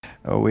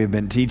We've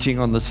been teaching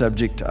on the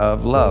subject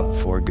of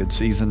love for a good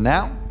season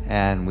now,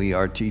 and we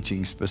are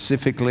teaching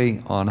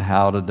specifically on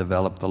how to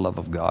develop the love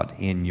of God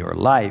in your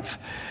life,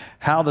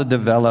 how to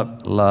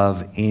develop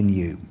love in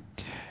you,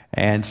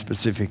 and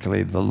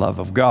specifically the love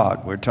of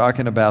God. We're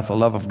talking about the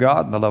love of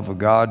God, and the love of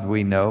God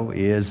we know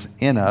is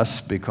in us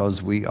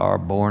because we are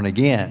born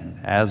again.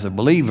 As a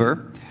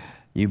believer,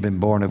 you've been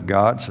born of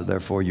God, so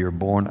therefore you're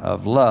born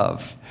of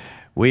love.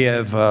 We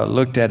have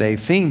looked at a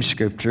theme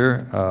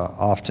scripture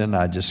often.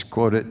 I just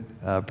quote it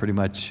pretty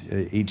much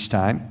each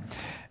time.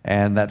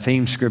 And that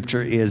theme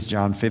scripture is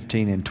John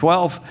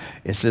 15:12.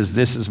 It says,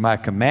 "This is my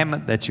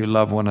commandment, that you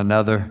love one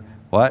another,"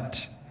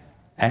 what?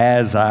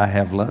 "As I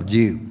have loved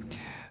you."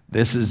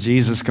 This is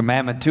Jesus'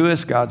 commandment to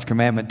us, God's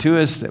commandment to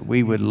us, that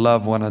we would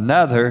love one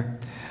another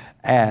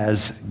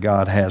as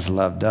God has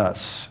loved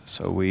us.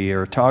 So we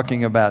are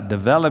talking about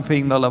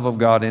developing the love of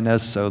God in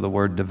us. So the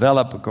word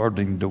develop,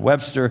 according to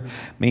Webster,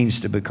 means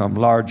to become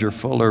larger,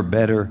 fuller,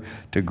 better,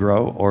 to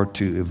grow, or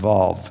to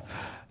evolve.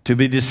 To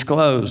be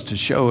disclosed, to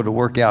show, to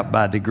work out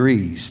by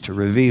degrees, to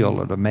reveal,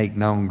 or to make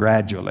known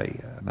gradually.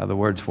 In other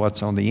words,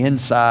 what's on the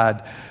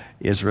inside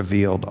is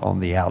revealed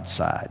on the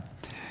outside.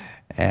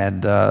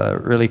 And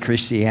really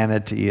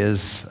Christianity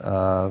is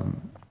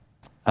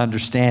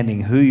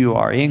understanding who you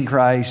are in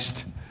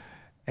Christ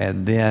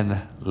and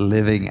then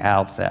living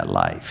out that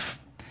life.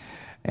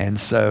 And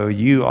so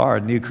you are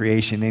a new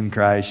creation in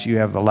Christ. You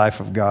have the life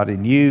of God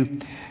in you,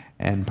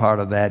 and part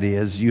of that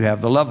is you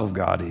have the love of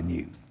God in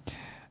you.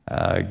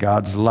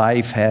 God's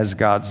life has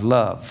God's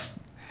love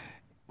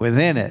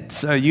within it.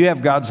 So you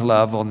have God's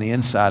love on the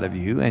inside of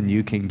you, and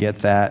you can get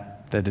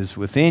that is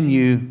within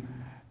you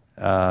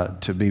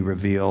to be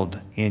revealed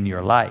in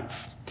your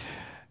life,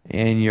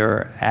 in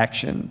your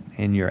action,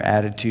 in your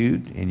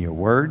attitude, in your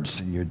words,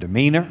 in your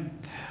demeanor,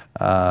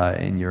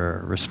 in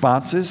your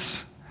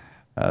responses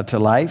to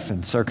life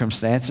and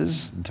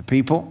circumstances and to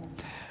people.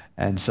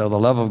 And so the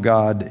love of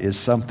God is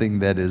something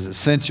that is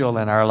essential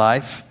in our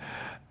life.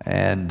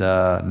 And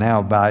now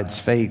abides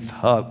faith,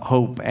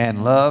 hope,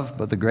 and love.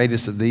 But the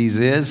greatest of these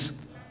is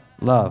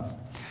love.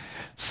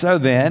 So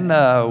then,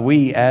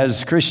 we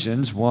as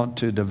Christians want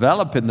to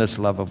develop in this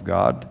love of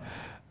God.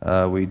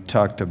 We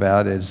talked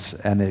about as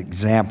an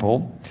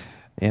example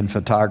in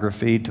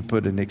photography to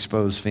put an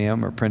exposed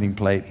film or printing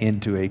plate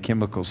into a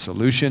chemical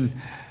solution,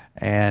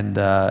 and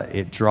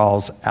it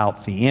draws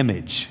out the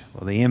image.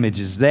 Well, the image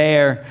is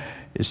there,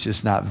 it's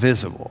just not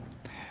visible.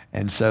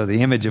 And so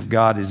the image of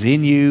God is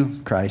in you,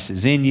 Christ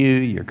is in you,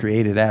 you're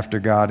created after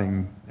God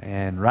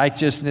in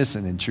righteousness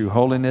and in true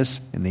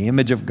holiness, in the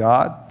image of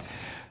God.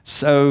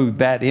 So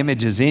that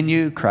image is in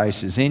you,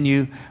 Christ is in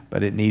you,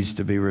 but it needs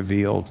to be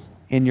revealed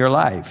in your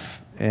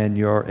life and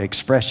your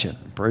expression.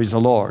 Praise the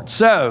Lord.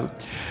 So,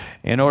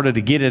 in order to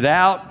get it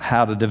out,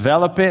 how to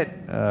develop it,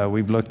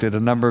 we've looked at a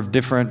number of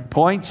different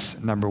points.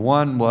 Number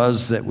one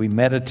was that we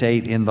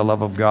meditate in the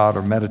love of God,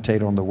 or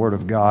meditate on the Word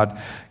of God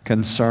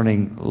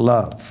concerning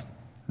love.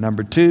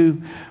 Number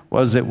two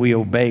was that we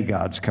obey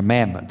God's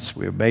commandments.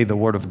 We obey the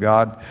Word of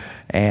God.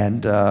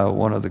 And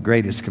one of the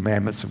greatest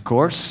commandments, of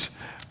course,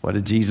 what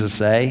did Jesus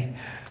say?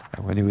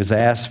 When he was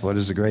asked, what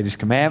is the greatest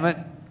commandment?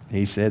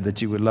 He said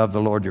that you would love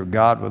the Lord your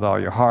God with all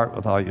your heart,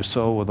 with all your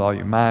soul, with all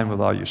your mind, with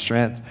all your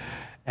strength,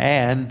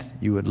 and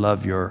you would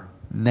love your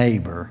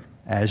neighbor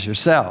as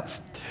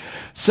yourself.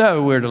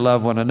 So we're to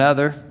love one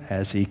another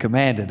as he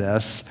commanded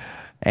us,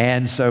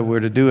 and so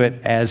we're to do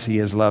it as he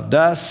has loved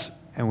us,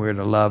 and we're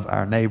to love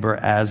our neighbor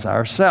as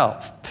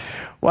ourselves.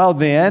 Well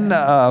then,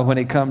 when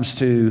it comes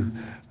to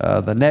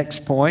the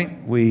next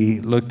point we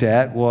looked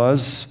at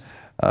was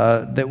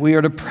that we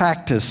are to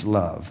practice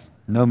love.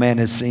 No man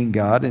has seen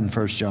God in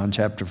 1 John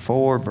chapter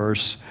 4,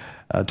 verse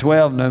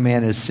 12. No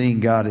man has seen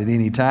God at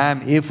any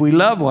time. If we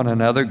love one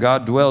another,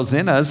 God dwells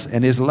in us,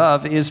 and his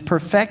love is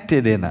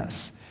perfected in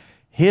us.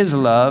 His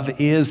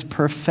love is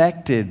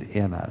perfected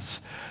in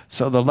us.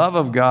 So the love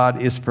of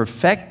God is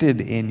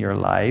perfected in your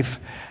life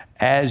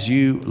as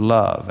you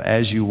love.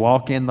 As you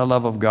walk in the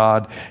love of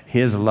God,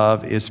 his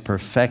love is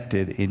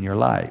perfected in your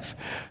life.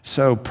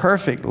 So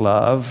perfect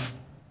love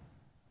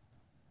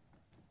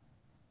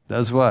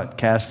does what?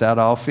 Cast out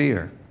all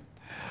fear.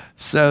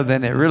 So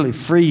then it really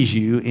frees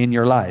you in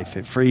your life.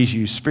 It frees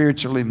you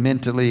spiritually,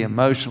 mentally,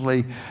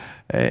 emotionally.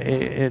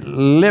 It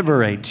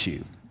liberates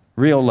you.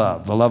 Real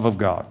love, the love of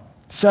God.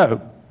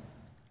 So,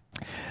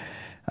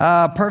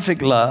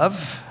 perfect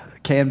love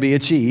can be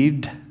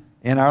achieved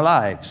in our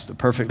lives. The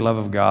perfect love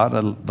of God,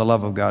 the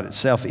love of God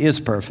itself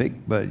is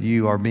perfect, but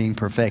you are being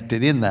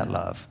perfected in that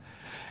love.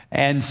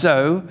 And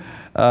so,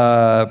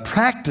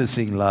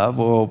 practicing love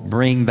will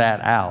bring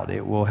that out.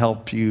 It will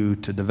help you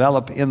to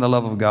develop in the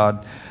love of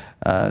God.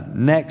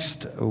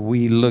 Next,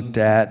 we looked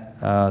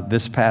at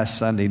this past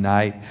Sunday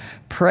night,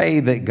 pray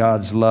that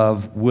God's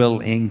love will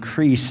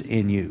increase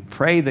in you.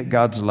 Pray that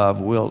God's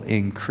love will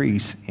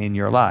increase in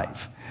your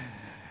life.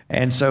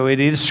 And so it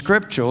is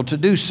scriptural to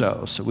do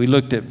so. So we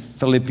looked at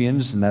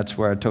Philippians, and that's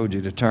where I told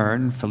you to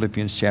turn,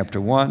 Philippians chapter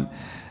 1.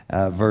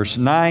 Verse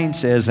 9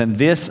 says, "And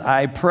this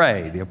I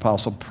pray," the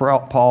Apostle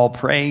Paul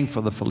praying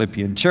for the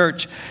Philippian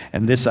church,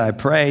 "and this I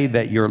pray,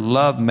 that your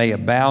love may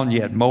abound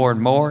yet more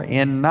and more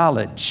in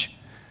knowledge."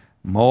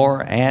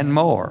 More and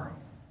more.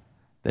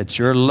 That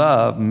your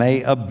love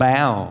may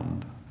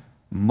abound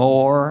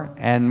more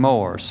and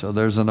more. So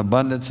there's an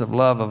abundance of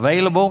love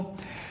available,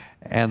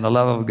 and the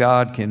love of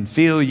God can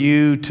fill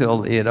you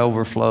till it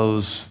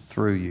overflows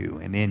through you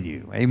and in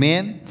you.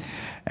 Amen?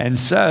 And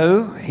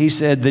so he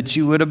said that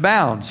you would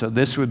abound. So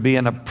this would be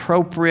an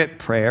appropriate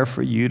prayer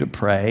for you to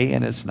pray,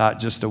 and it's not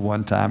just a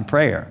one-time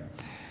prayer.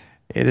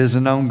 It is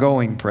an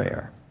ongoing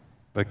prayer,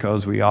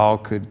 because we all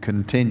could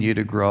continue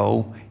to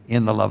grow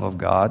in the love of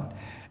God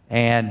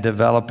and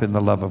develop in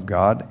the love of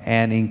God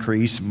and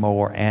increase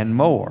more and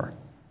more,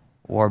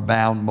 or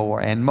abound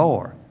more and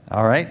more.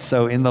 All right?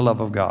 So in the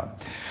love of God.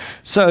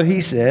 So he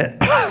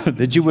said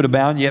that you would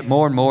abound yet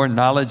more and more in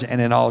knowledge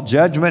and in all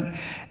judgment,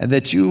 and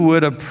that you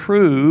would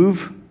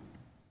approve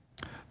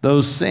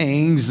those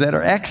things that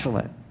are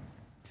excellent.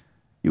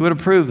 You would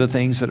approve the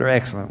things that are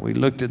excellent. We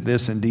looked at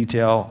this in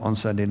detail on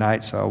Sunday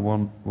night, so I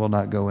will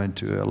not go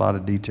into a lot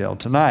of detail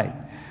tonight.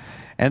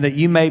 And that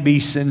you may be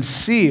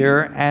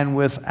sincere and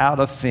without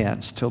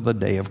offense till the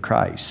day of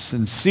Christ.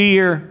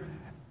 Sincere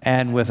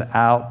and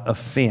without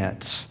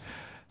offense.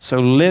 So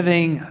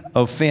living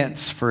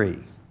offense-free.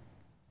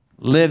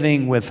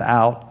 Living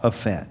without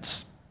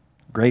offense.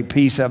 Great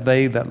peace have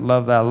they that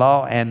love thy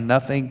law, and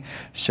nothing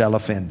shall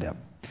offend them.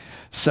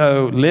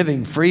 So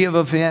living free of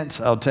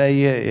offense, I'll tell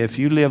you, if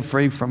you live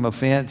free from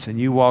offense and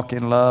you walk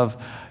in love,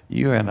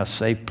 you're in a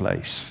safe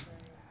place.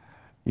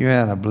 You're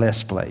in a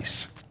blessed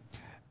place.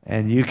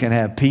 And you can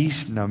have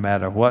peace no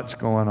matter what's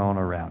going on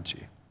around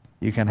you.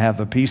 You can have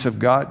the peace of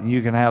God, and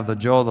you can have the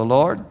joy of the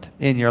Lord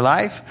in your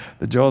life.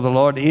 The joy of the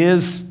Lord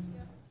is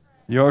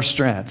your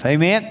strength.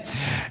 Amen?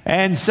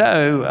 And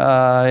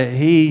so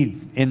he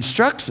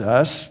instructs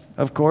us,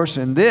 of course,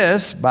 in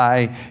this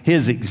by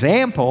his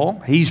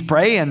example. He's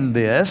praying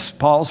this.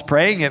 Paul's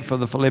praying it for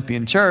the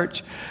Philippian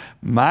church.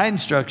 My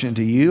instruction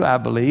to you, I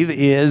believe,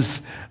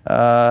 is,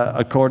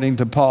 according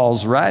to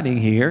Paul's writing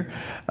here,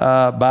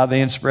 by the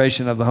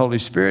inspiration of the Holy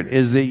Spirit,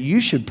 is that you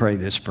should pray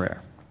this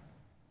prayer.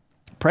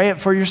 Pray it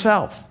for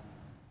yourself.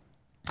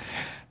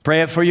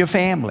 Pray it for your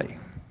family.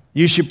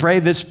 You should pray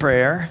this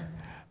prayer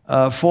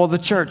for the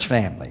church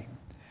family.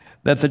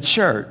 That the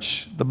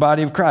church, the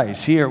body of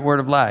Christ, here at Word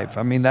of Life,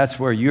 I mean, that's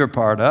where you're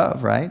part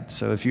of, right?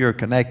 So if you're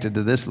connected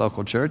to this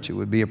local church, it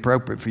would be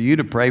appropriate for you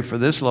to pray for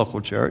this local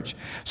church.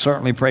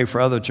 Certainly pray for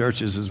other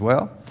churches as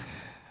well.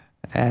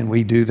 And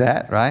we do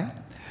that, right?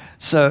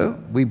 So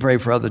we pray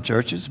for other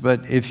churches,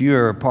 but if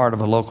you're a part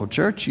of a local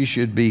church, you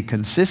should be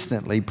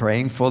consistently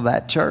praying for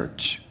that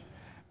church,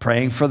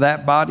 praying for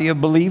that body of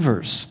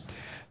believers.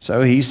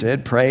 So he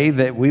said, pray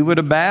that we would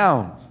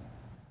abound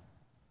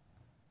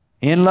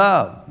in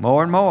love,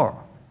 more and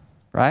more,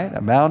 right?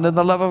 Abound in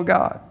the love of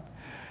God.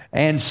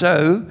 And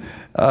so,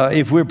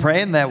 if we're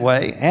praying that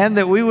way, and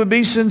that we would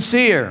be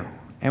sincere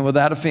and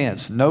without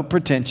offense, no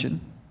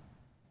pretension,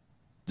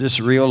 just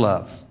real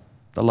love,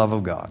 the love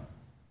of God.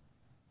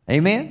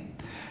 Amen?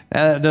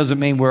 Now, that doesn't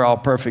mean we're all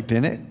perfect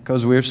in it,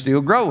 because we're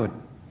still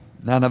growing.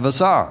 None of us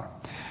are.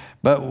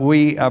 But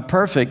we are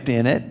perfect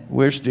in it.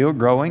 We're still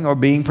growing or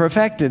being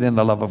perfected in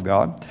the love of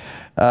God.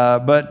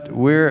 But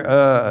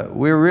we're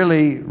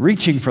really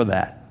reaching for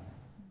that.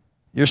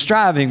 You're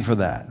striving for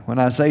that. When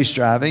I say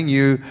striving,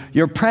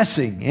 you're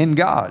pressing in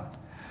God.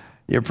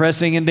 You're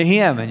pressing into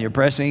Him, and you're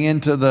pressing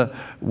into the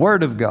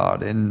Word of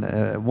God,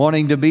 and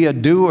wanting to be a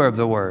doer of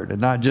the Word and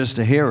not just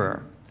a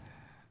hearer.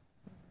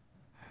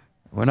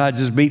 We're not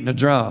just beating a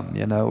drum,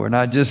 We're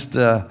not just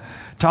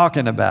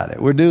talking about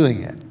it. We're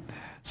doing it.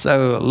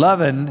 So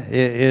loving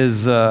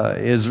is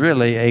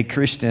really a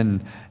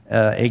Christian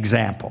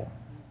example.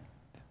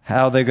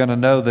 How they're going to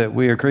know that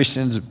we are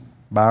Christians?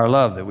 By our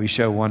love that we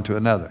show one to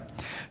another.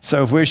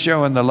 So if we're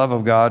showing the love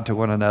of God to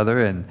one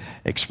another and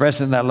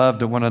expressing that love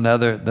to one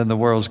another, then the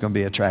world's going to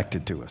be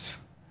attracted to us.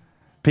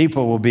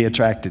 People will be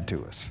attracted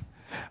to us.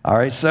 All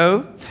right,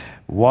 so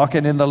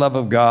walking in the love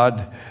of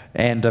God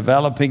and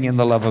developing in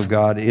the love of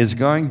God is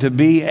going to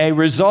be a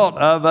result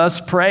of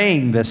us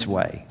praying this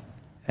way.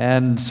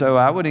 And so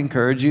I would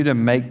encourage you to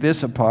make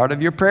this a part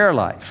of your prayer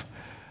life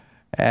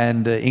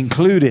and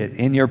include it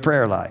in your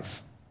prayer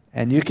life.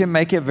 And you can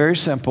make it very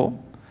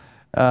simple.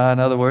 In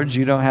other words,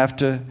 you don't have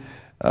to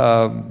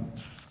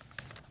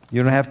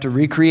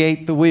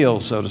recreate the wheel,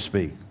 so to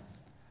speak.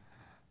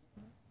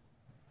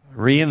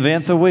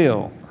 Reinvent the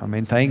wheel. I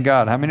mean, thank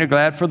God. How many are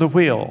glad for the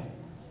wheel?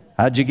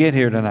 How'd you get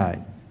here tonight?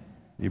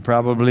 You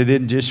probably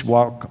didn't just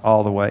walk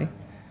all the way,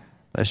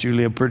 unless you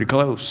live pretty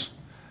close.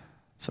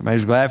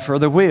 Somebody's glad for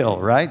the wheel,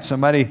 right?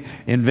 Somebody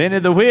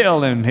invented the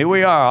wheel, and here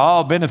we are,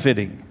 all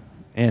benefiting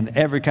in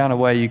every kind of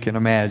way you can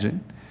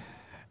imagine.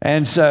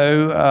 And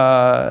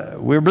so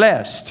we're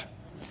blessed.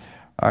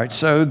 All right,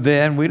 so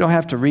then we don't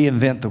have to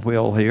reinvent the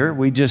wheel here.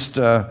 We just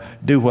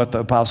do what the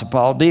Apostle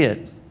Paul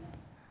did.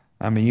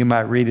 I mean, you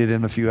might read it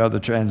in a few other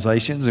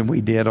translations, and we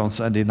did on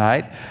Sunday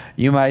night.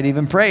 You might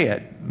even pray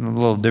it in a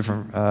little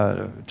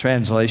different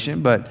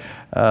translation, but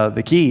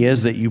the key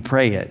is that you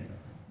pray it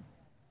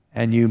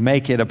and you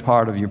make it a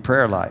part of your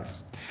prayer life.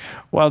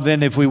 Well,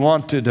 then if we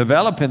want to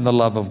develop in the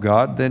love of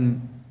God,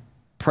 then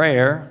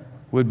prayer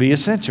would be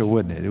essential,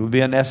 wouldn't it? It would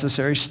be a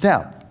necessary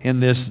step in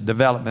this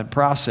development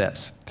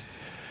process.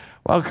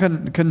 Well,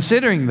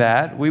 considering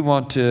that, we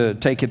want to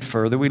take it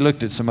further. We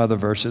looked at some other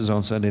verses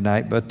on Sunday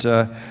night, but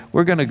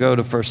we're going to go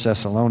to 1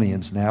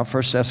 Thessalonians now.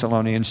 1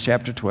 Thessalonians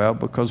chapter 12,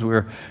 because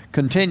we're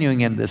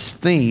continuing in this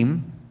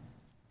theme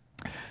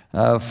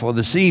for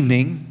this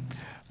evening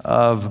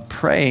of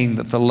praying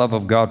that the love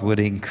of God would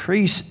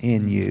increase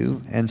in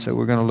you. And so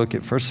we're going to look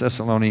at 1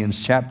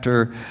 Thessalonians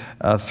chapter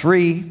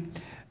 3,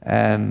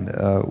 and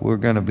we're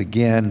going to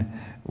begin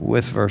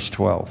with verse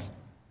 12.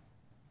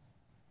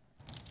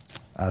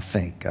 I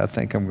think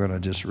I'm going to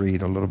just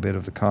read a little bit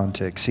of the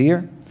context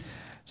here.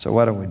 So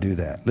why don't we do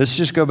that? Let's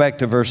just go back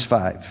to verse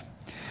 5.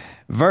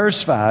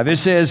 Verse 5, it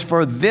says,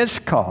 "For this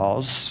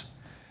cause,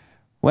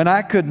 when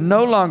I could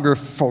no longer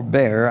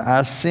forbear,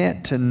 I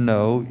sent to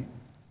know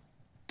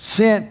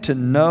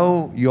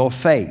your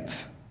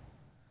faith."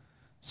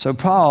 So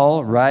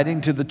Paul,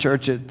 writing to the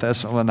church at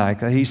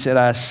Thessalonica, he said,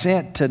 "I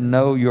sent to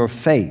know your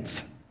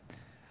faith,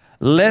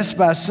 lest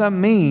by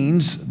some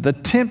means the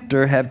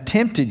tempter have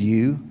tempted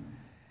you,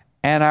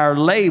 and our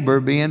labor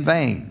be in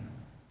vain."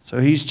 So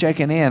he's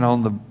checking in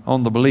on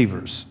the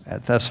believers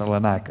at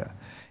Thessalonica.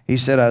 He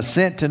said, "I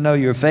sent to know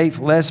your faith,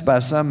 lest by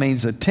some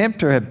means the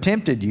tempter have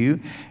tempted you,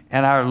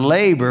 and our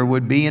labor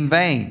would be in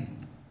vain."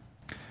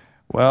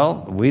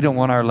 Well, we don't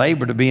want our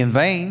labor to be in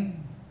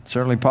vain.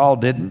 Certainly Paul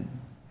didn't.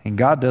 And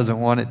God doesn't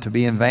want it to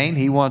be in vain.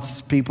 He wants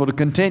people to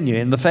continue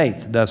in the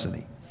faith, doesn't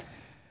he?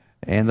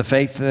 And the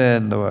faith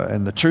and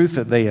the truth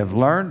that they have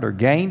learned or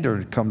gained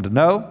or come to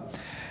know.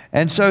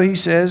 And so he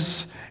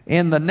says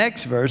in the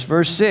next verse,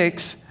 verse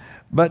 6,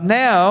 "But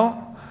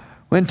now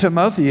when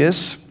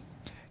Timotheus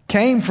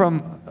came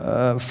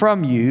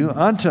from you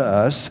unto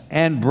us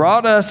and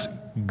brought us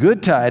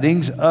good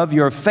tidings of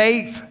your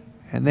faith,"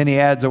 and then he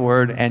adds a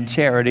word, "and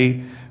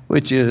charity,"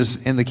 which is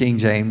in the King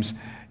James,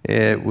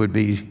 it would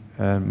be,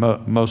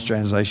 most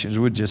translations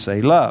would just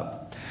say love.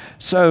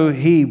 So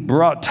he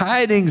brought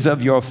tidings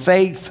of your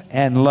faith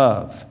and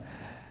love,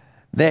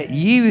 that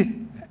you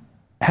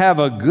have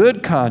a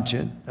good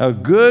conscience, a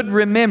good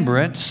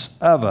remembrance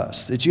of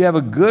us, that you have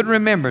a good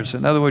remembrance.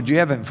 In other words, you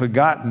haven't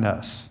forgotten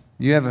us.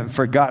 You haven't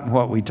forgotten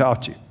what we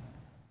taught you.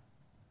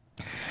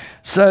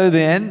 So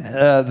then,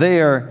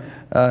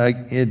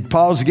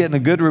 Paul's getting a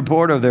good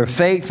report of their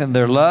faith and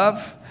their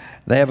love.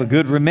 They have a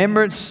good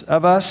remembrance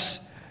of us,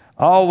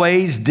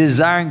 always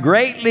desiring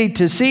greatly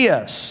to see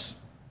us.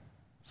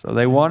 So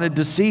they wanted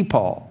to see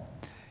Paul,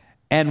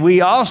 and we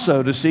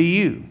also to see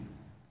you.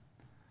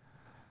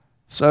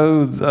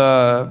 So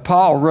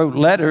Paul wrote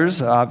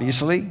letters,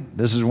 obviously.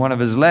 This is one of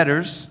his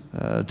letters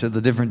to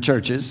the different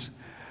churches.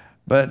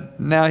 But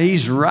now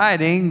he's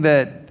writing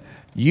that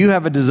you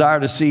have a desire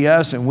to see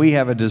us and we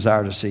have a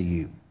desire to see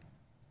you.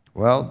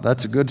 Well,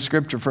 that's a good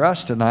scripture for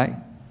us tonight.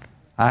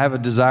 I have a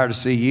desire to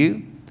see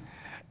you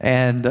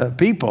and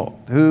people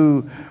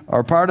who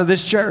are part of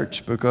this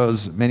church,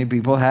 because many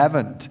people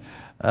haven't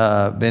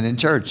been in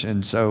church.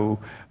 And so,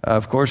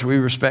 of course, we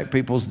respect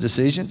people's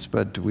decisions,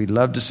 but we'd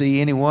love to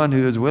see anyone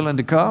who is willing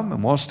to come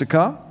and wants to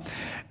come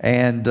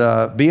and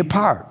be a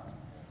part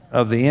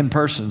of the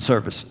in-person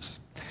services.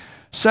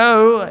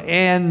 So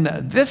in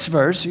this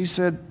verse, he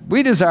said,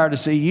 we desire to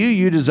see you,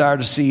 you desire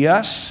to see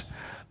us.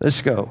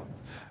 Let's go.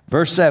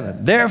 Verse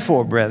 7,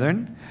 "Therefore,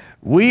 brethren,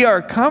 we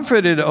are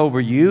comforted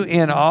over you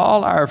in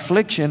all our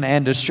affliction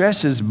and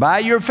distresses by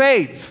your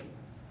faith."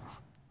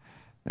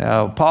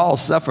 Now, Paul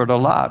suffered a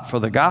lot for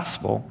the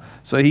gospel,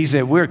 so he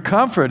said, we're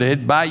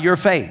comforted by your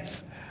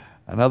faith.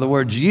 In other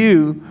words,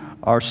 you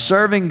are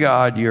serving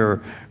God,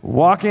 you're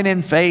walking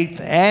in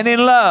faith and in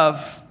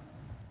love.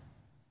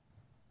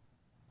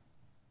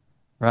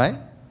 Right?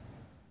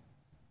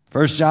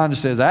 1 John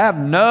says, "I have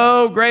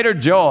no greater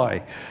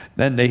joy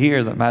than to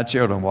hear that my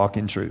children walk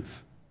in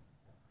truth."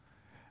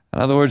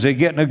 In other words, they're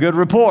getting a good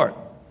report.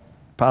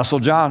 Apostle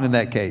John in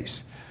that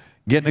case.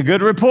 Getting a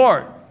good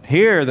report.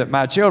 Hear that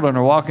my children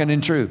are walking in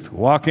truth,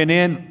 walking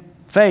in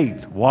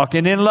faith,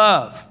 walking in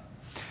love.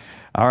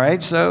 All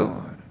right,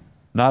 so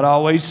not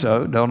always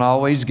so. Don't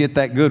always get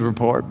that good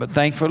report, but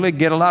thankfully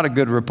get a lot of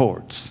good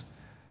reports.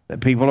 That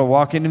people are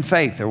walking in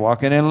faith, they're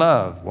walking in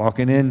love,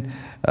 walking in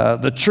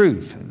the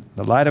truth,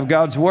 the light of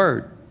God's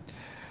word.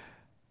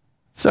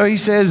 So he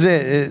says,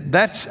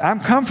 I'm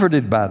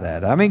comforted by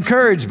that. I'm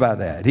encouraged by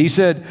that. He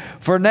said,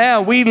 "For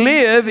now we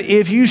live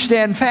if you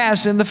stand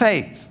fast in the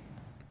faith,"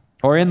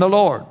 or in the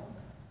Lord.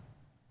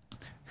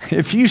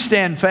 If you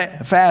stand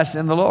fast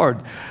in the Lord.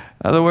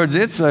 In other words,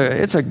 it's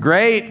a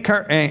great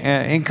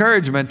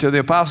encouragement to the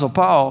Apostle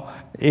Paul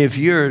if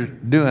you're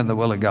doing the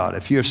will of God,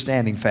 if you're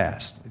standing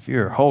fast, if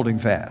you're holding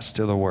fast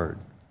to the word.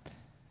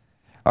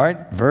 All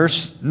right,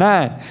 verse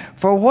 9.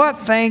 For what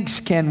thanks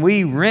can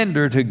we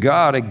render to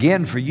God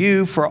again for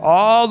you, for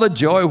all the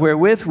joy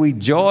wherewith we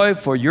joy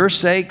for your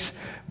sakes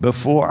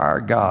before our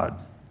God?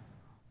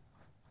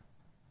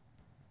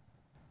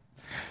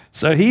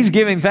 So he's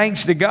giving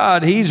thanks to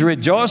God. He's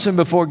rejoicing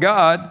before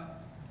God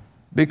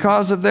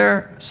because of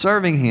their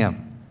serving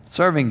him,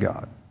 serving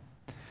God.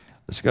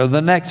 Let's go to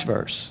the next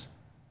verse.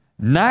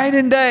 Night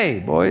and day.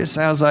 Boy, it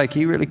sounds like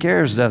he really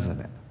cares, doesn't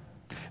it?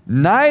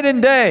 Night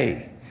and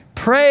day,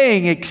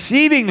 praying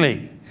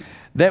exceedingly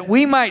that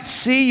we might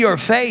see your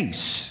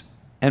face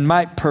and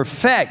might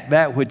perfect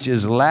that which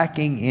is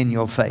lacking in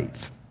your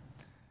faith.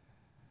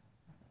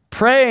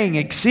 Praying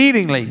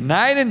exceedingly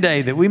night and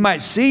day that we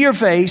might see your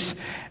face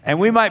and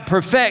we might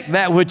perfect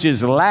that which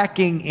is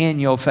lacking in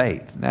your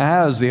faith. Now,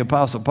 how is the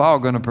Apostle Paul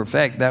going to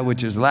perfect that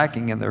which is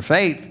lacking in their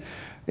faith?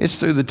 It's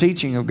through the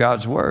teaching of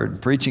God's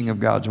Word, preaching of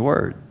God's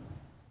Word.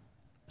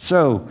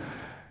 So,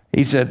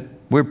 he said,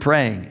 we're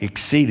praying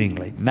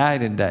exceedingly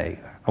night and day.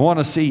 I want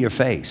to see your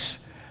face.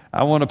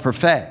 I want to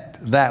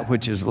perfect that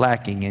which is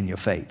lacking in your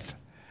faith.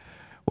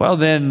 Well,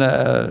 then,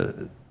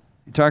 you're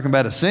talking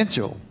about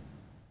essential.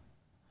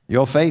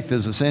 Your faith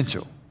is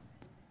essential.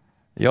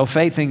 Your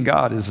faith in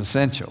God is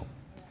essential.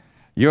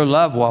 Your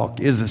love walk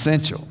is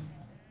essential.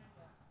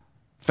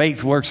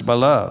 Faith works by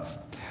love.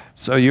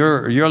 So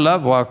your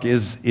love walk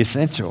is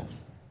essential.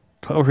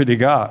 Glory to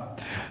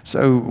God.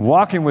 So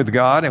walking with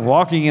God and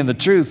walking in the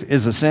truth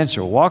is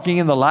essential. Walking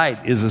in the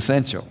light is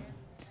essential.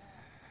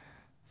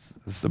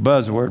 It's the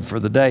buzzword for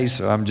the day,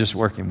 so I'm just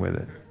working with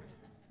it.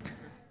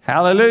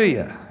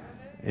 Hallelujah.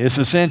 It's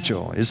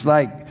essential. It's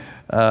like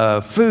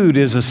food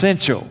is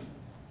essential.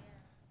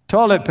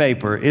 Toilet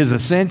paper is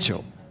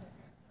essential.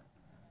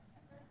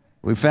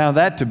 We found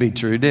that to be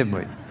true, didn't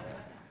we?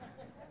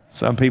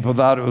 Some people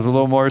thought it was a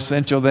little more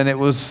essential than it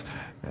was,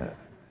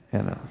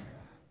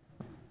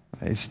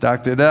 They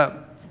stocked it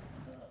up.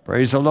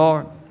 Praise the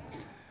Lord.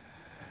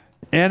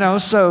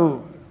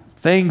 So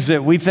things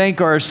that we think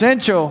are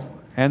essential,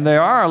 and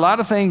there are a lot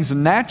of things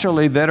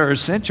naturally that are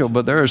essential,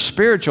 but there are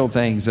spiritual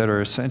things that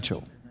are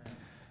essential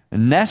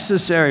and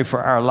necessary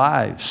for our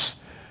lives.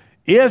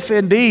 If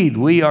indeed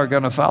we are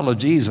going to follow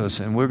Jesus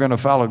and we're going to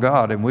follow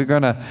God and we're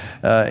going to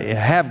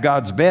have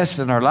God's best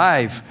in our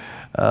life,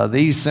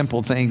 these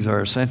simple things are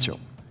essential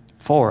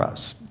for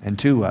us and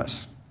to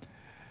us.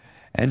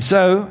 And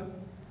so,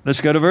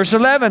 let's go to verse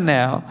 11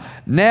 now.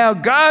 Now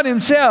God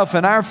himself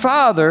and our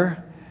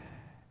Father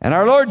and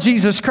our Lord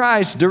Jesus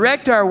Christ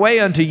direct our way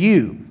unto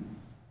you.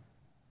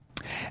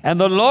 And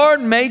the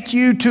Lord make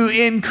you to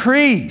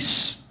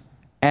increase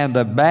and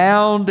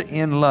abound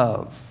in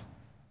love.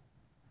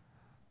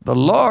 The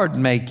Lord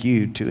make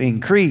you to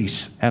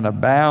increase and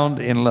abound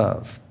in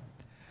love.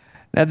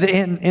 Now,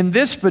 in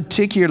this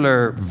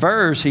particular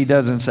verse, he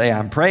doesn't say,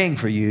 I'm praying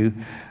for you.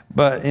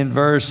 But in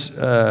verse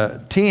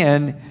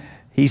 10,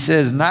 he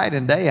says, night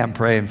and day I'm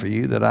praying for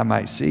you that I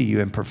might see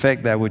you and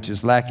perfect that which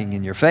is lacking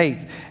in your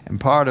faith. And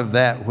part of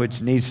that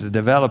which needs to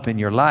develop in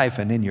your life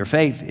and in your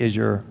faith is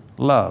your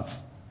love.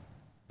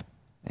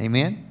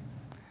 Amen?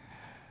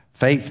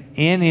 Faith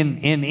in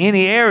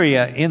any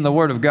area in the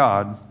Word of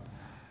God.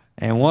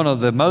 And one of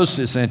the most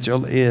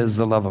essential is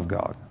the love of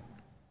God.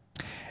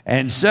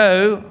 And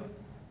so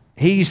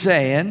he's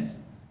saying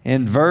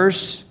in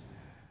verse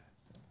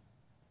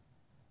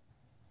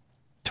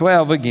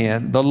 12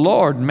 again, the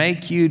Lord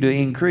make you to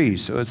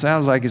increase. So it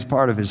sounds like it's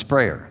part of his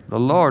prayer. The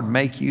Lord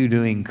make you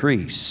to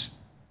increase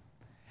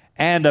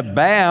and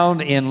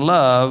abound in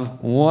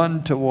love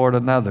one toward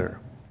another.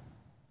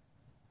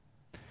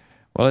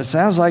 Well, it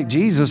sounds like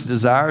Jesus'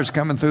 desire is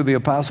coming through the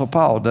Apostle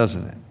Paul,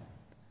 doesn't it?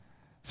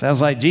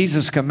 Sounds like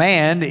Jesus'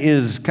 command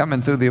is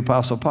coming through the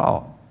Apostle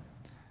Paul.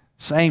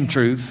 Same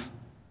truth.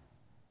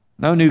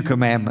 No new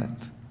commandment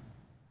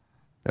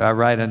do I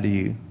write unto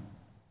you.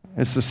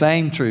 It's the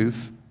same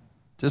truth.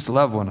 Just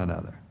love one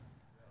another.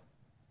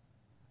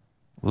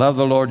 Love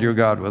the Lord your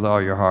God with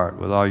all your heart,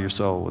 with all your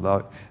soul.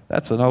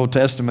 That's an Old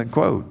Testament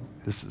quote.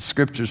 It's the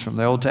scriptures from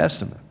the Old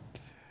Testament.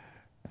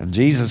 And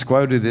Jesus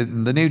quoted it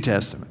in the New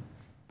Testament.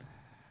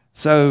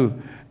 So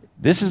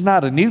this is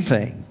not a new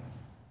thing.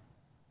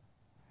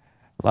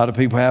 A lot of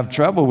people have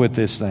trouble with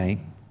this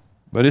thing,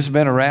 but it's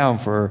been around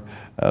for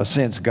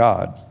since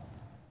God.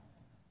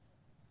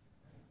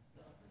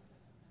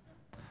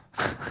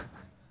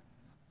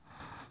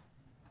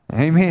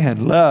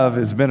 Amen. Love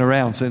has been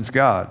around since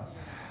God.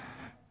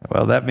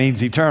 Well, that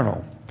means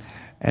eternal.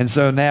 And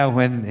so now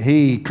when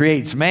he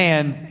creates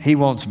man, he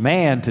wants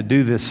man to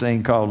do this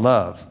thing called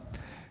love.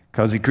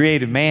 Because he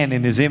created man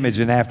in his image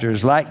and after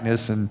his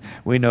likeness, and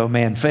we know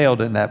man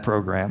failed in that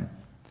program.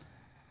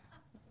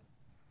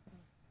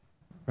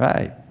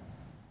 Right.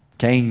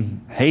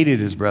 Cain hated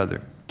his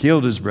brother,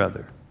 killed his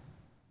brother,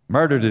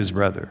 murdered his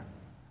brother.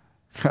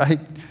 Right?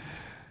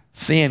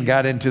 Sin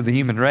got into the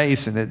human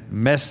race and it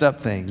messed up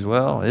things.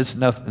 Well, it's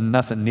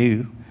nothing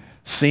new.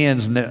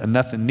 Sin's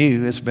nothing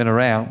new. It's been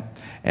around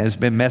and it's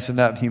been messing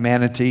up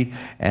humanity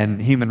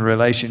and human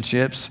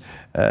relationships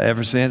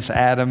ever since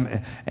Adam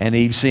and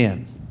Eve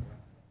sinned.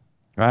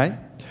 Right?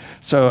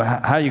 So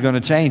how are you going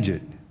to change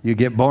it? You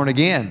get born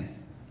again.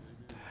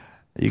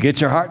 You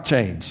get your heart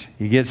changed.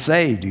 You get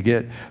saved. You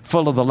get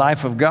full of the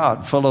life of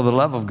God, full of the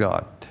love of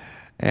God.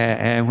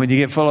 And when you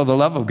get full of the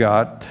love of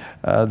God,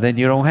 then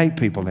you don't hate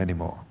people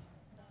anymore.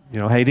 You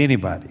don't hate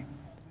anybody.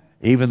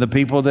 Even the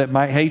people that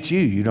might hate you,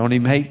 you don't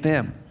even hate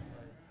them.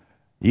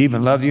 You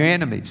even love your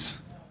enemies.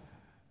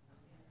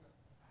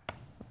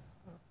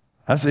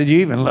 I said, you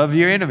even love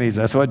your enemies.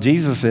 That's what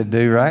Jesus said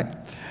do, right?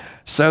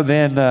 So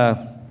then,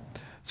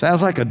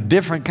 sounds like a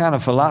different kind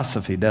of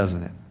philosophy,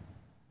 doesn't it?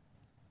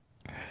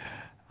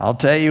 I'll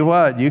tell you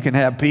what, you can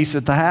have peace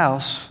at the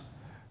house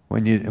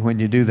when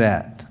you do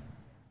that.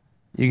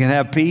 You can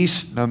have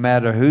peace no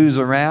matter who's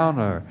around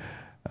or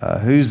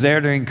who's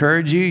there to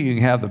encourage you. You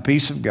can have the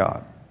peace of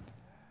God.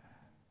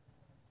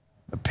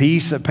 The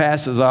peace that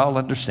passes all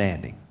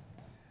understanding.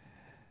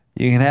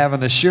 You can have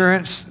an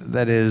assurance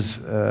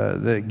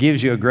that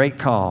gives you a great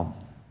calm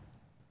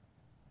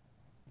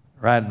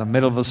right in the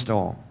middle of a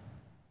storm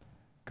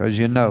because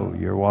you know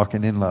you're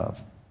walking in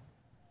love.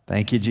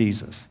 Thank you,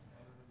 Jesus.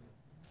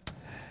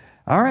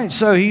 All right,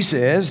 so he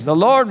says, the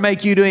Lord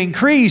make you to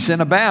increase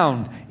and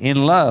abound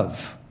in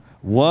love,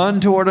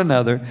 one toward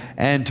another,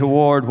 and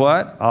toward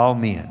what? All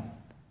men.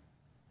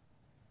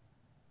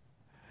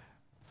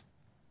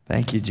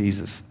 Thank you,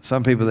 Jesus.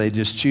 Some people, they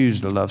just choose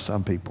to love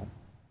some people,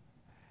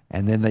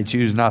 and then they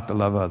choose not to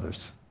love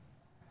others.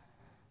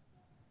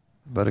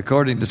 But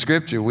according to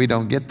Scripture, we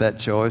don't get that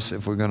choice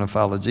if we're going to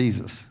follow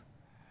Jesus.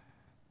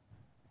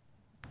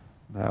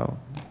 No.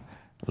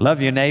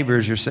 Love your neighbor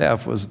as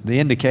yourself the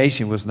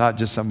indication was not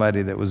just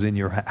somebody that was in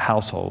your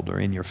household or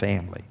in your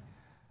family.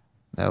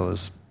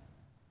 That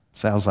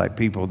sounds like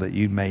people that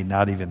you may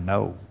not even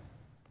know.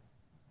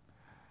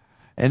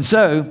 And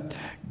so,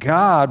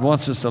 God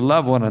wants us to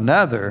love one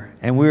another,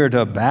 and we're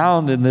to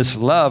abound in this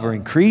love or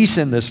increase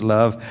in this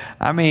love.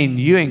 I mean,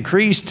 you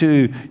increase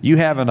to, you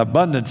have an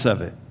abundance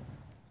of it.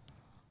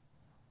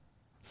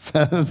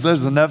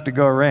 There's enough to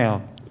go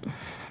around.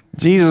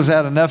 Jesus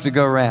had enough to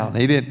go around.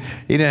 He didn't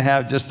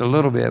have just a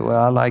little bit.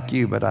 Well, I like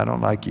you, but I don't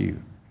like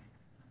you.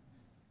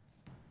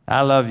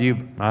 I love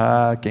you.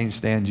 I can't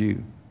stand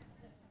you.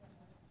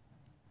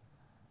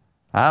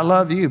 I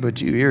love you, but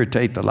you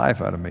irritate the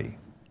life out of me.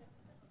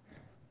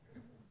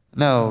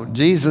 No,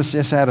 Jesus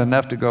just had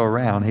enough to go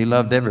around. He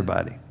loved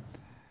everybody.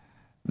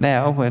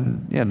 Now,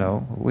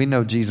 we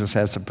know Jesus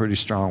has some pretty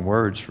strong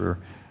words for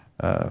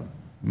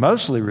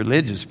mostly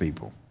religious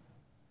people.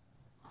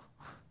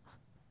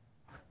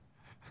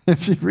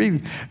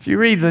 If you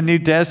read the New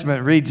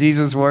Testament, read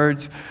Jesus'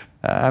 words,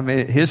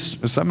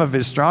 some of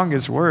his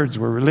strongest words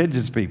were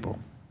religious people.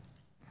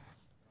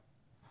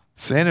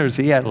 Sinners,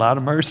 he had a lot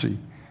of mercy.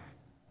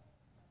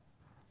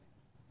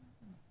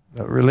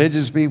 The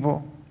religious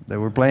people that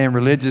were playing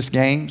religious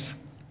games,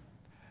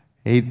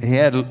 he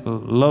had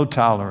low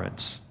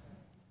tolerance.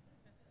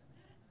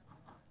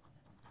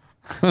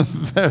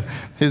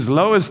 His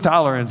lowest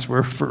tolerance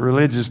were for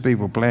religious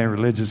people playing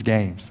religious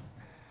games.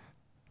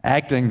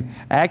 Acting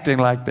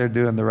like they're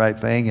doing the right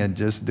thing and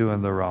just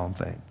doing the wrong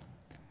thing.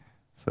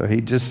 So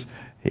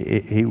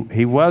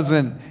he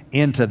wasn't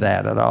into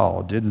that at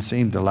all. Didn't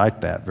seem to like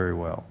that very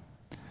well.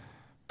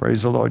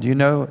 Praise the Lord.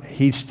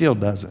 He still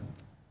doesn't.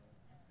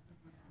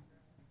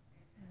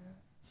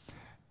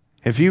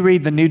 If you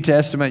read the New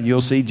Testament,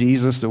 you'll see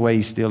Jesus the way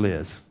he still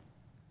is.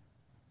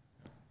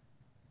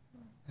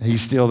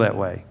 He's still that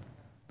way.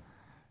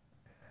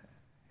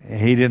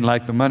 He didn't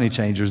like the money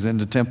changers in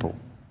the temple.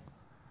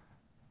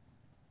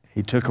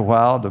 He took a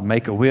while to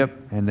make a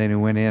whip, and then he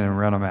went in and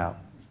run them out.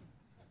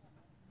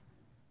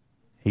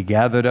 He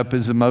gathered up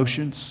his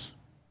emotions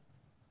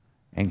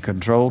and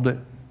controlled it,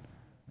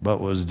 but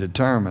was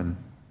determined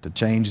to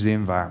change the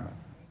environment.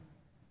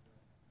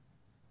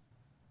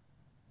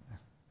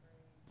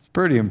 It's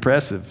pretty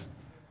impressive.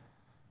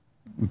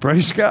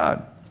 Praise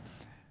God.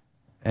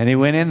 And he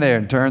went in there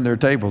and turned their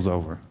tables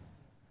over.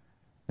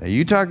 Now,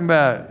 you talking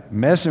about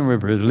messing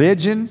with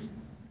religion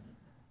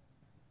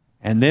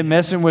and then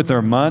messing with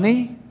their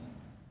money?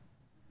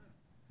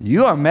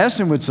 You are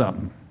messing with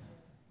something.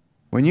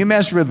 When you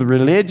mess with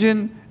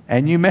religion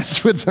and you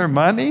mess with their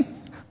money,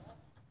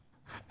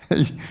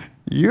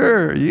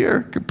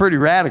 you're pretty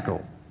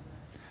radical.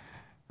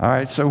 All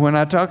right, so when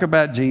I talk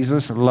about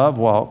Jesus' love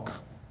walk,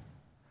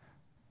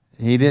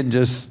 he didn't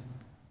just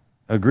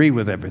agree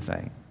with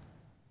everything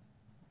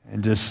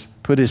and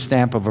just put his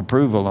stamp of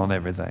approval on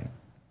everything.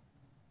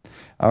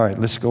 All right,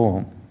 let's go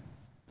on.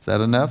 Is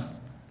that enough?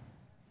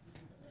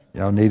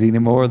 Y'all need any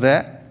more of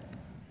that?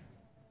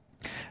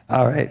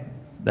 All right,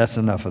 that's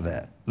enough of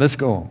that. Let's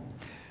go on.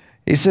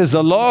 He says,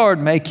 the Lord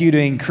make you to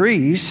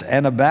increase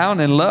and abound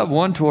in love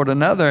one toward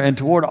another and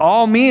toward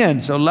all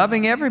men. So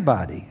loving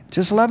everybody,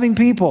 just loving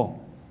people.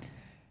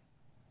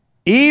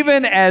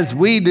 Even as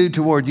we do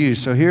toward you.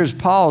 So here's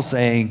Paul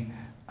saying,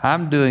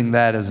 I'm doing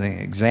that as an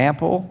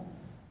example.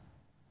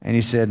 And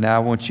he said, now I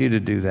want you to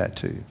do that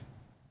too.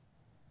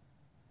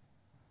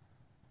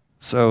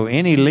 So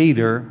any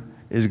leader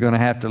is going to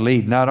have to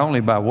lead not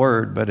only by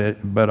word,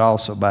 but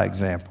also by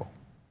example.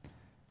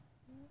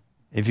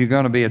 If you're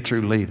going to be a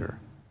true leader.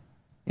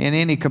 in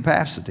any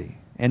capacity,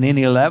 in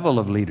any level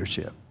of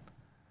leadership.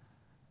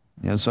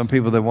 Some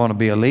people that want to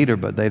be a leader,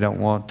 but they don't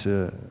want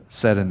to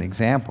set an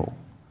example,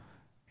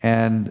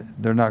 and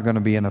they're not going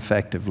to be an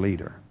effective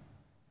leader.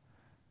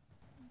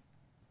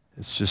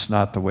 It's just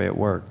not the way it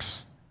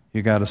works.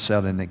 You got to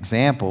set an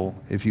example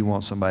if you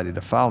want somebody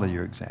to follow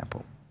your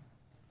example.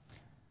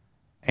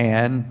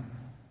 And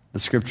the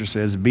scripture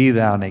says, be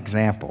thou an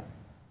example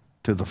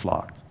to the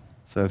flock.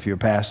 So if you're a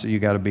pastor, you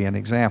got to be an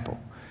example.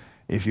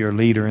 If you're a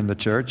leader in the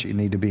church, you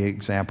need to be an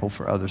example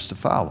for others to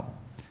follow.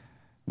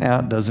 Now,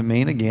 it doesn't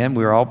mean, again,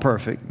 we're all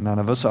perfect. None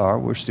of us are.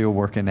 We're still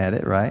working at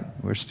it, right?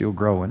 We're still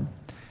growing.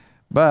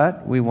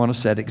 But we want to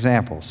set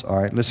examples.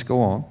 All right, let's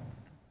go on.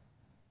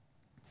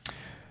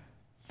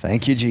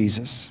 Thank you,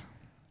 Jesus.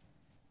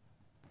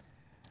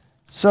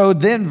 So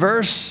then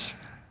verse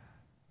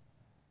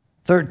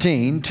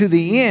 13, to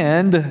the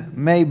end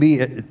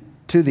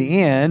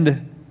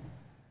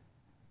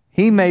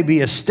he may be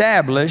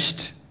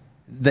established,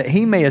 that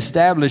he may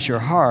establish your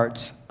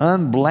hearts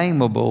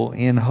unblameable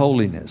in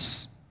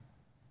holiness.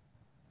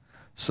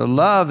 So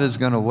love is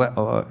going to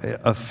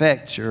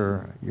affect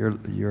your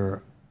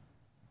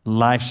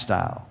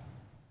lifestyle.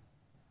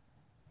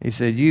 He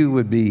said you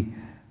would be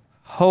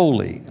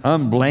holy,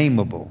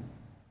 unblameable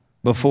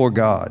before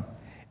God,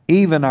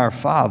 even our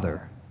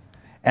Father,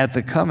 at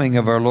the coming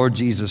of our Lord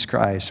Jesus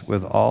Christ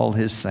with all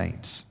his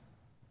saints.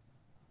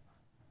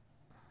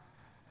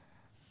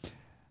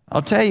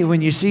 I'll tell you,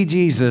 when you see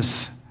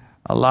Jesus,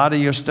 a lot of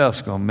your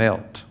stuff's going to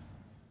melt.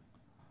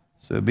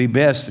 So it'd be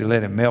best to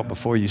let it melt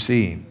before you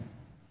see him.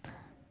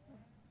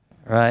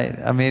 Right?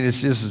 I mean,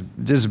 it's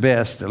just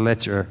best to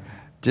let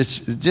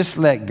just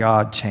let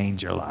God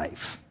change your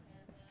life.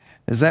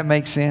 Does that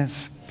make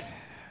sense?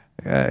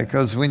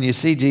 Because when you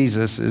see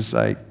Jesus, it's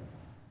like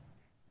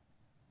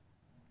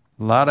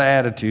a lot of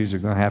attitudes are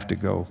going to have to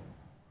go.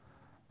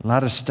 A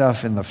lot of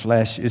stuff in the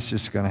flesh, it's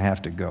just going to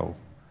have to go.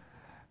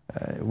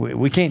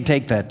 We can't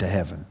take that to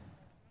heaven.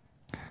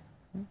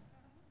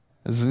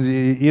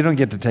 You don't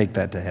get to take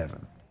that to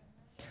heaven.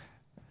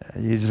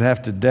 You just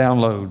have to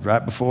download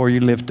right before you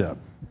lift up.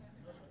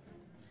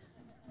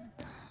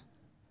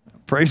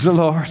 Praise the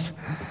Lord.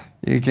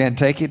 You can't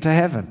take it to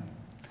heaven.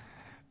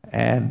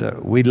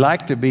 And we'd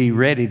like to be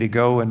ready to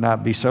go and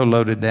not be so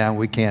loaded down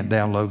we can't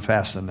download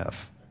fast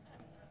enough.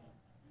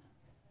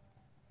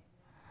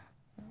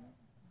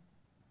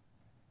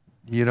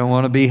 You don't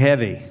want to be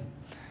heavy,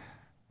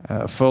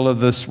 full of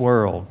this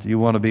world. You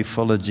want to be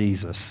full of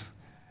Jesus.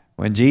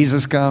 When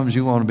Jesus comes,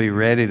 you want to be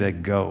ready to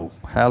go.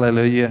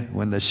 Hallelujah.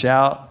 When the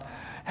shout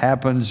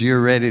happens,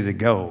 you're ready to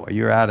go.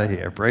 You're out of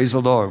here. Praise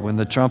the Lord. When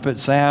the trumpet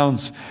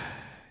sounds,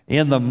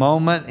 in the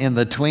moment, in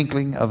the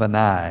twinkling of an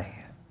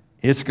eye,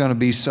 it's going to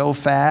be so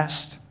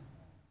fast.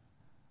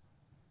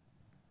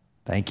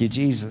 Thank you,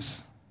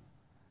 Jesus.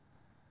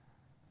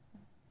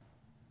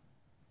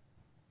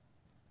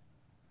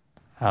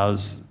 I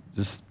was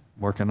just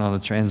working on a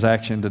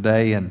transaction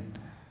today, and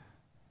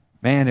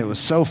man, it was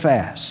so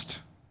fast.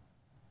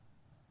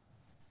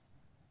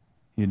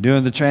 You're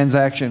doing the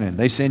transaction, and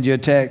they send you a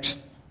text,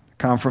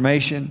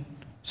 confirmation,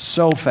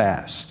 so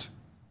fast.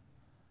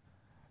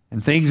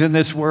 And things in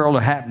this world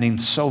are happening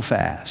so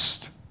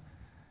fast.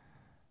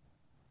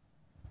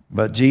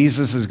 But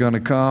Jesus is going to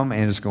come,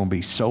 and it's going to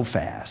be so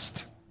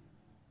fast.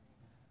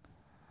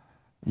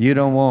 You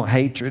don't want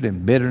hatred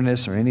and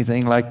bitterness or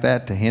anything like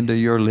that to hinder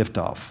your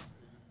liftoff.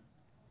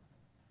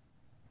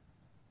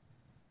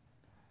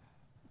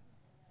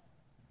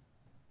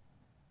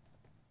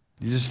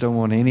 You just don't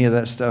want any of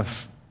that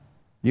stuff.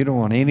 You don't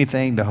want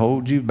anything to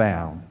hold you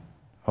bound,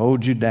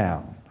 hold you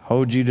down,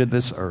 hold you to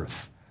this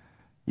earth.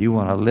 You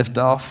want to lift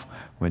off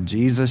when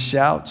Jesus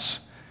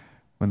shouts,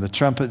 when the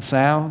trumpet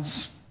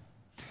sounds.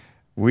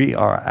 We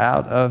are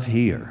out of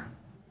here.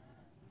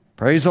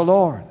 Praise the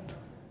Lord.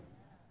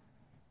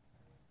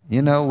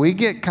 You know, we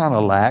get kind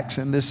of lax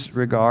in this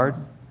regard.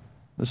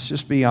 Let's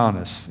just be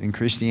honest. In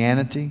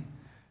Christianity,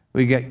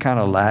 we get kind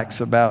of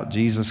lax about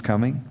Jesus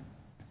coming.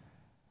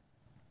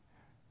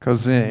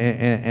 Because,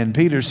 and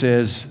Peter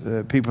says,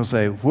 people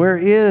say, where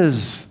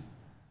is?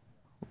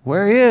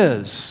 You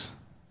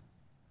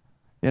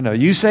know,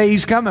 you say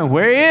he's coming.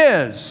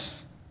 Where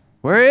is?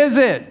 Where is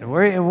it?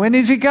 When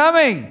is he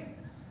coming?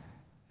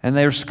 And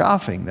they're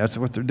scoffing. That's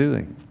what they're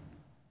doing.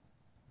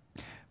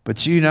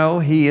 But you know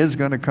he is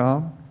going to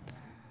come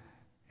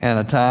in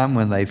a time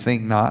when they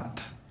think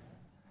not.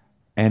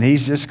 And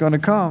he's just going to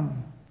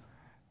come.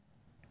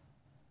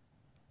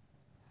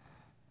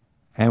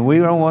 And we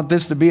don't want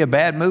this to be a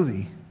bad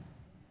movie.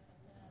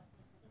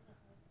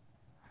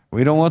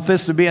 We don't want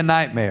this to be a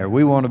nightmare.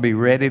 We want to be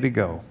ready to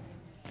go.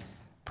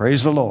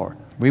 Praise the Lord.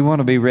 We want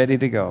to be ready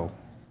to go.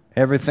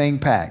 Everything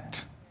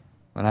packed.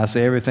 When I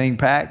say everything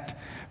packed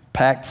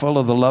full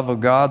of the love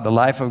of God, the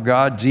life of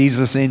God,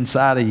 Jesus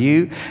inside of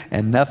you,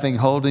 and nothing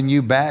holding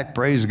you back.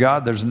 Praise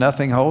God. There's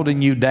nothing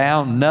holding you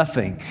down,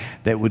 nothing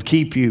that would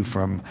keep you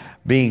from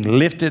being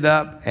lifted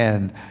up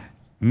and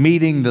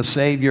meeting the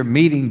Savior,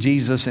 meeting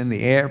Jesus in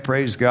the air.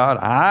 Praise God.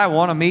 I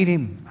want to meet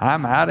him.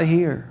 I'm out of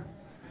here.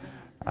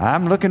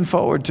 I'm looking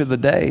forward to the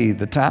day,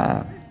 the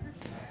time.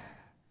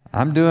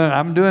 I'm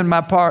doing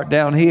my part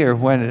down here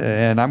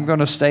and I'm going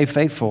to stay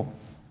faithful,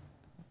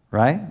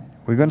 right?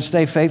 We're going to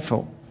stay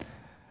faithful.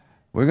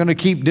 We're going to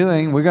keep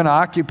doing. We're going to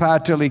occupy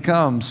till he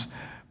comes,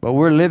 but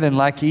we're living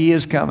like he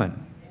is coming.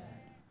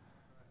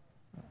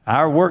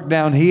 Our work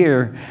down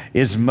here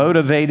is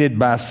motivated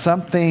by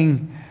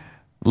something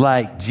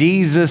like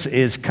Jesus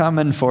is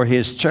coming for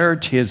his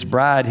church, his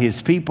bride,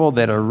 his people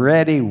that are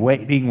ready,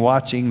 waiting,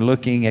 watching,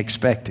 looking,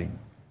 expecting.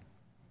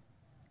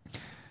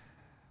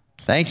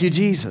 Thank you,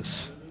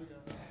 Jesus.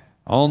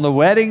 On the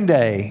wedding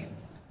day,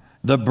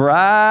 the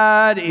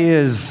bride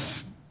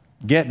is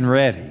getting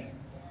ready.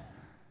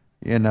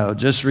 You know,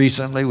 just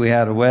recently we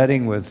had a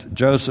wedding with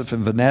Joseph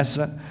and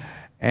Vanessa,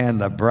 and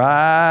the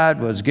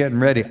bride was getting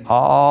ready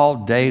all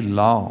day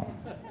long.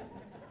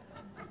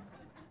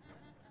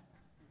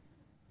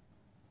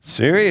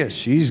 Serious.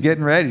 She's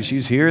getting ready.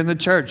 She's here in the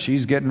church.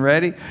 She's getting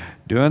ready,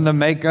 doing the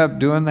makeup,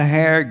 doing the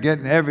hair,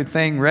 getting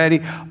everything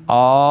ready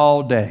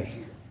all day.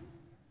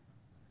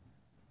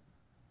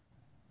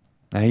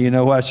 Now you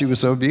know why she was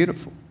so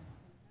beautiful.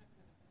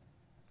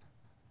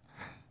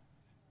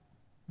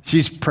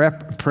 She's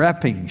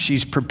prepping.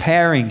 She's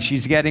preparing.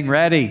 She's getting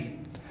ready.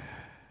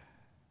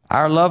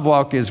 Our love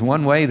walk is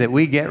one way that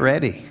we get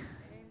ready.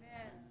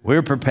 Amen.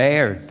 We're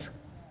prepared.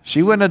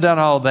 She wouldn't have done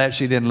all that if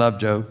she didn't love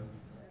Joe.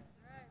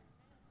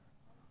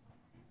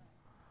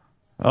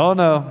 Oh,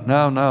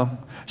 no.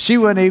 She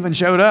wouldn't have even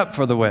showed up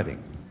for the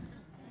wedding.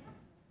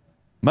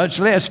 Much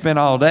less spent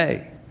all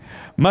day.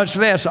 Much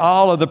less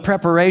all of the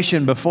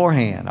preparation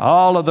beforehand,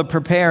 all of the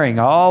preparing,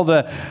 all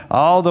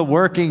the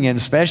working, and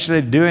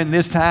especially during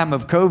this time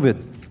of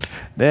COVID.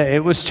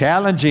 It was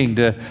challenging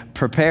to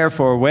prepare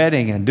for a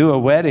wedding and do a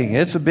wedding.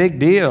 It's a big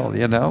deal,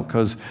 you know,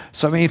 because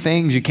so many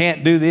things, you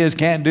can't do this,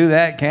 can't do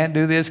that, can't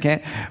do this,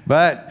 can't.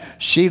 But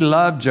she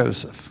loved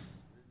Joseph.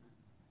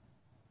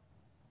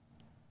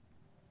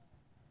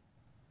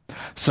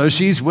 So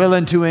she's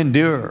willing to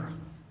endure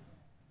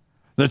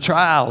the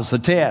trials, the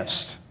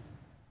tests.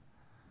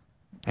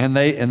 And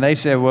they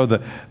said, well,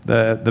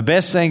 the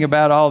best thing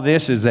about all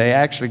this is they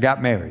actually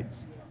got married.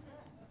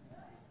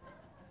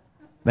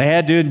 They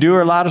had to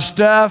endure a lot of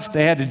stuff.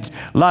 They had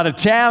a lot of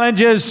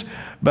challenges,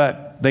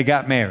 but they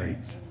got married.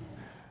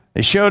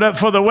 They showed up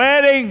for the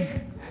wedding.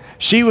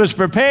 She was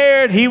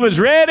prepared. He was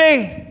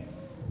ready.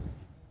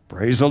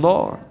 Praise the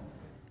Lord.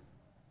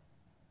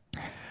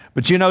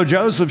 But you know,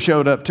 Joseph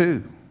showed up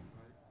too.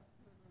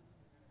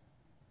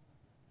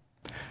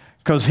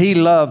 Because he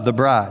loved the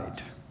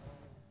bride.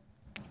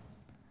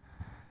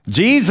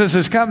 Jesus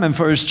is coming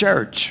for his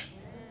church.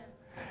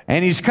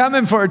 And he's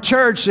coming for a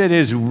church that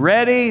is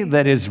ready,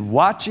 that is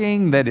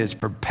watching, that is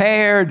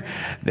prepared,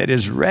 that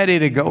is ready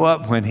to go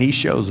up when he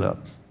shows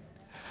up.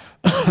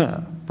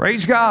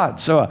 Praise God.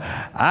 So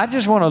I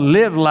just want to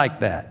live like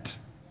that.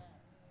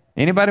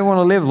 Anybody want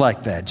to live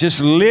like that?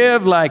 Just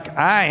live like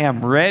I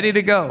am ready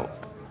to go.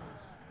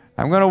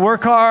 I'm going to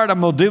work hard.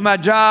 I'm going to do my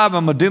job.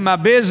 I'm going to do my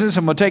business.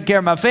 I'm going to take care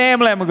of my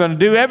family. I'm going to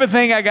do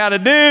everything I got to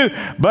do.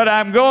 But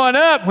I'm going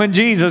up when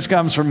Jesus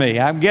comes for me.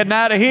 I'm getting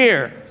out of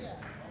here.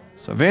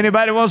 So if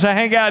anybody wants to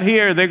hang out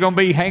here, they're going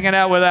to be hanging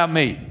out without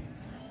me.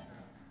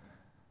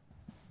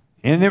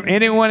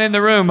 Anyone in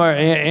the room are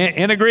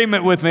in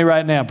agreement with me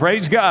right now?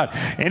 Praise God.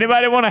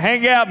 Anybody want to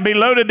hang out and be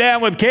loaded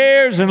down with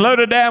cares and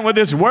loaded down with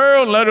this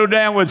world, loaded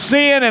down with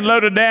sin and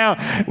loaded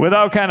down with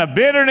all kind of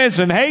bitterness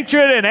and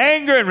hatred and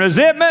anger and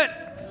resentment?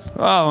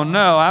 Oh,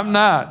 no, I'm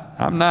not.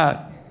 I'm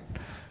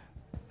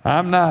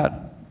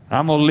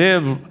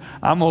going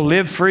to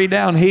live free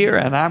down here,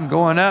 and I'm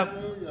going up.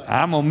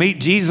 I'm going to meet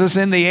Jesus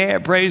in the air.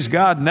 Praise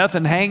God.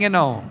 Nothing hanging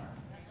on.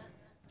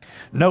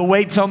 No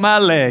weights on my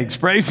legs.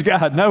 Praise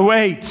God. No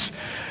weights.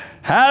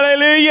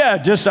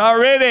 Hallelujah. Just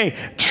already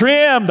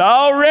trimmed.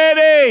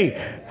 Already.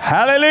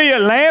 Hallelujah.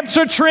 Lamps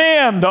are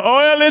trimmed. The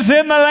oil is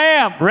in the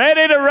lamp.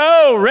 Ready to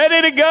roll.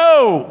 Ready to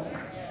go.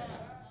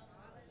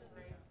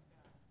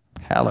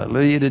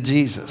 Hallelujah to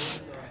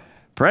Jesus.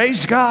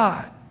 Praise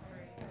God.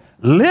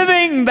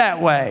 Living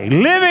that way.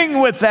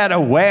 Living with that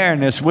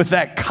awareness, with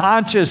that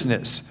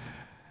consciousness.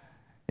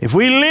 If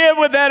we live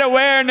with that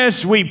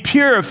awareness, we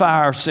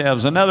purify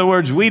ourselves. In other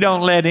words, we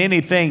don't let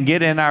anything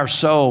get in our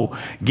soul,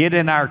 get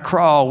in our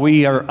crawl.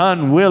 We are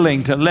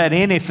unwilling to let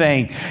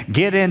anything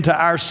get into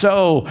our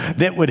soul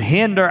that would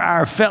hinder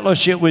our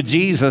fellowship with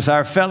Jesus,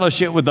 our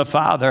fellowship with the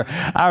Father,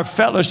 our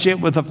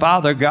fellowship with the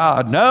Father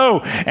God.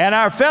 No, and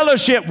our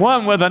fellowship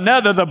one with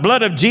another, the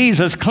blood of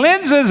Jesus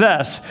cleanses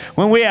us.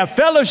 When we have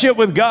fellowship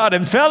with God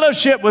and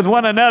fellowship with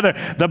one another,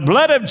 the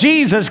blood of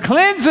Jesus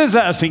cleanses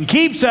us and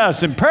keeps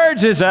us and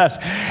purges us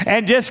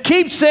and just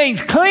keeps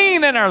things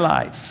clean in our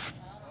life.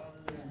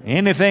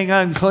 Anything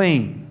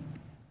unclean,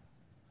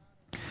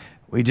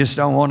 we just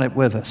don't want it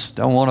with us.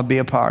 Don't want to be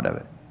a part of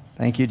it.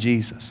 Thank you,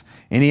 Jesus.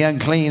 Any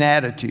unclean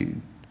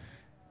attitude,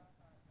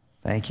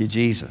 thank you,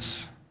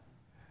 Jesus.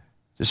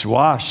 Just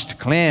washed,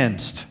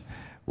 cleansed.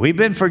 We've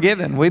been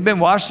forgiven. We've been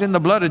washed in the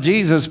blood of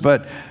Jesus,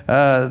 but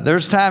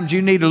there's times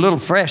you need a little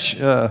fresh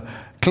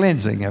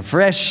cleansing, a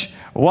fresh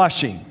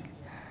washing.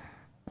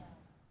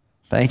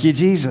 Thank you,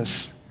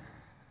 Jesus.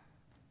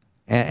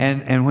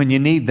 And when you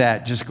need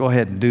that, just go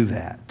ahead and do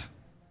that.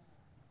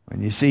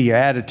 When you see your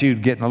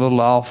attitude getting a little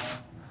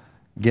off,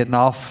 getting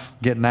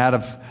out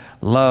of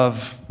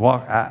love,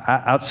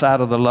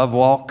 outside of the love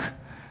walk,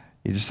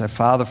 you just say,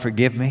 Father,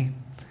 forgive me.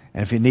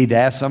 And if you need to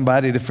ask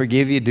somebody to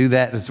forgive you, do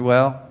that as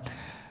well.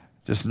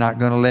 Just not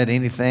going to let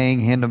anything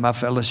hinder my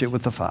fellowship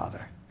with the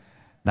Father.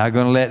 Not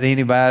going to let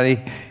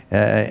anybody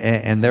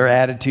and their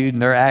attitude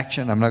and their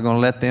action, I'm not going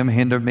to let them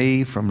hinder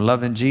me from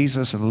loving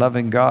Jesus and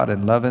loving God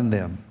and loving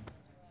them.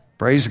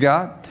 Praise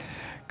God.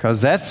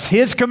 Because that's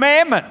His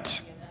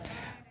commandment.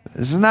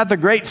 This is not the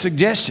great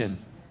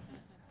suggestion.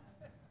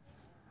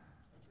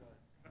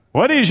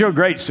 What is your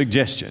great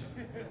suggestion?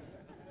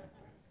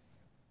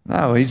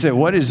 No, He said,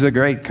 what is the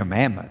great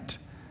commandment?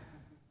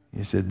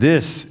 He said,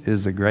 this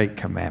is the great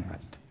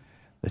commandment,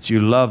 that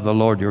you love the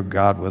Lord your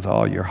God with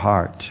all your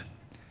heart,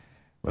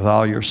 with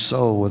all your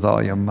soul, with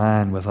all your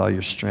mind, with all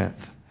your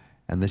strength,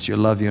 and that you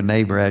love your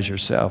neighbor as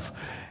yourself.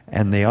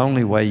 And the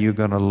only way you're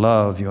going to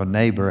love your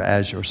neighbor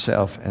as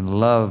yourself and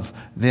love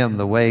them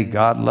the way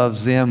God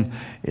loves them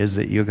is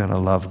that you're going to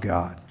love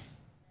God.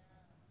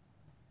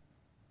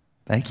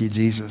 Thank you,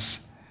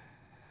 Jesus.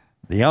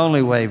 The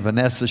only way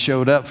Vanessa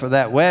showed up for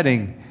that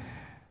wedding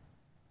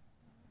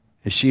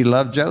is she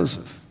loved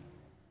Joseph.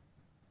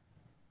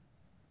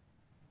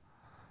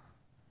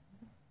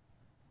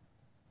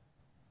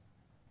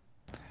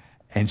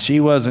 And she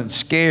wasn't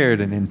scared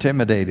and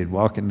intimidated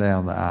walking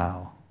down the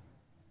aisle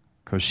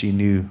because she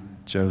knew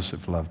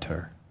Joseph loved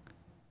her.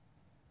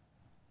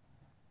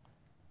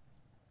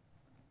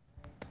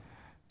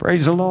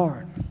 Praise the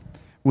Lord.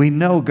 We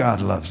know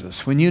God loves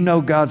us. When you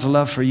know God's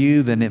love for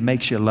you, then it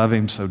makes you love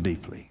Him so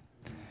deeply.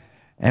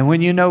 And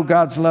when you know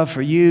God's love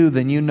for you,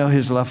 then you know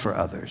His love for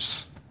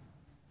others.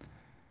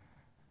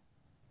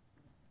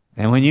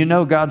 And when you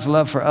know God's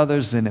love for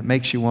others, then it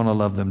makes you want to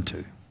love them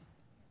too.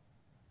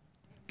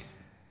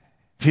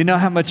 If you know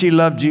how much He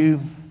loved you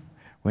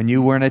when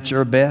you weren't at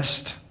your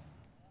best,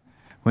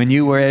 when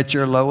you were at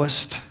your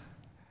lowest,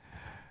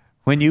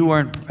 when you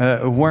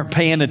weren't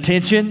paying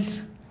attention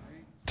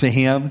to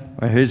Him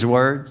or His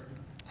Word.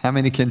 How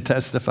many can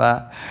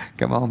testify?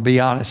 Come on, be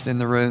honest in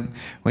the room.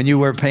 When you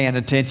weren't paying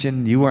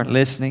attention, you weren't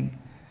listening,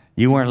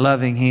 you weren't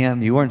loving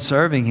Him, you weren't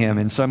serving Him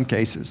in some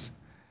cases.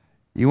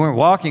 You weren't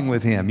walking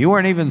with Him. You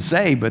weren't even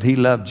saved, but He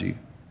loved you.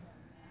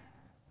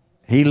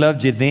 He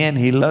loved you then,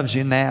 He loves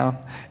you now,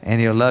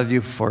 and He'll love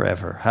you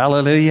forever.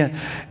 Hallelujah.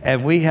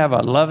 And we have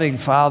a loving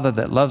Father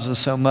that loves us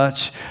so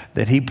much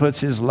that He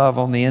puts His love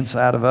on the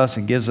inside of us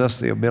and gives us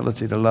the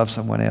ability to love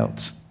someone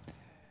else.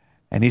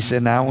 And He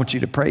said, now I want you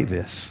to pray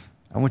this.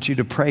 I want you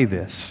to pray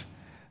this,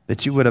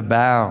 that you would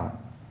abound.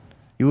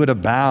 You would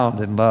abound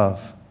in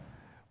love,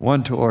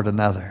 one toward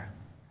another.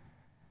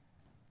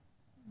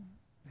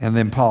 And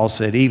then Paul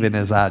said, even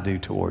as I do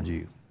toward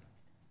you.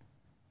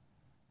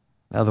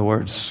 In other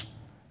words,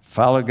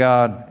 follow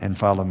God and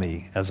follow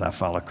me as I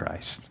follow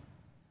Christ.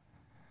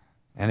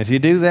 And if you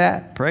do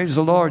that, praise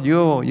the Lord,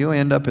 you'll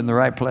end up in the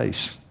right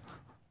place.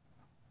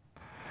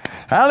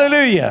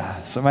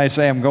 Hallelujah. Somebody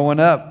say, I'm going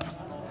up.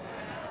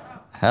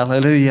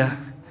 Hallelujah.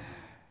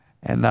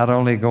 And not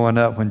only going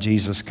up when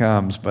Jesus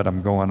comes, but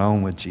I'm going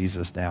on with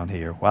Jesus down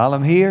here. While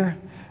I'm here,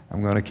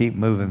 I'm going to keep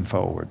moving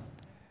forward.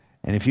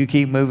 And if you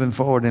keep moving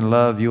forward in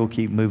love, you'll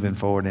keep moving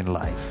forward in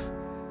life.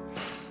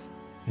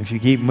 If you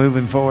keep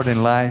moving forward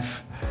in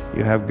life,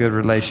 you'll have good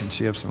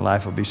relationships and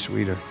life will be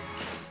sweeter.